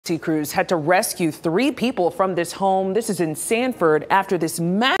Crews had to rescue 3 people from this home. This is in Sanford after this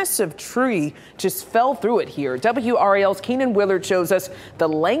massive tree just fell through it here. WRAL's Keenan Willard shows us the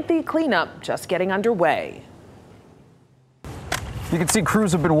lengthy cleanup just getting underway. You can see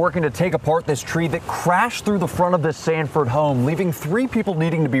crews have been working to take apart this tree that crashed through the front of this Sanford home, leaving 3 people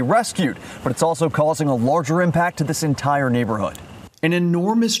needing to be rescued. But it's also causing a larger impact to this entire neighborhood. An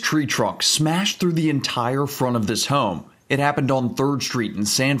enormous tree trunk smashed through the entire front of this home. It happened on 3rd Street in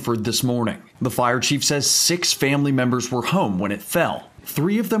Sanford this morning. The fire chief says 6 family members were home when it fell.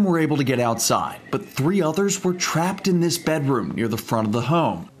 3 of them were able to get outside, but 3 others were trapped in this bedroom near the front of the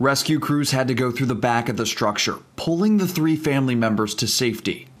home. Rescue crews had to go through the back of the structure, pulling the 3 family members to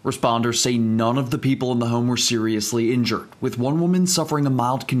safety. Responders say none of the people in the home were seriously injured, with one woman suffering a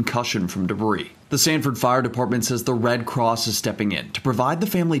mild concussion from debris. The Sanford Fire Department says the Red Cross is stepping in to provide the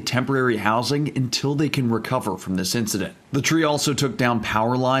family temporary housing until they can recover from this incident. The tree also took down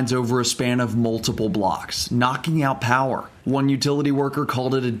power lines over a span of multiple blocks, knocking out power. One utility worker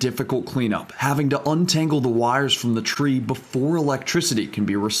called it a difficult cleanup, having to untangle the wires from the tree before electricity can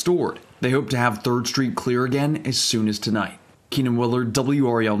be restored. They hope to have 3rd Street clear again as soon as tonight. Keenan Willard,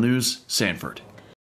 WRAL News, Sanford.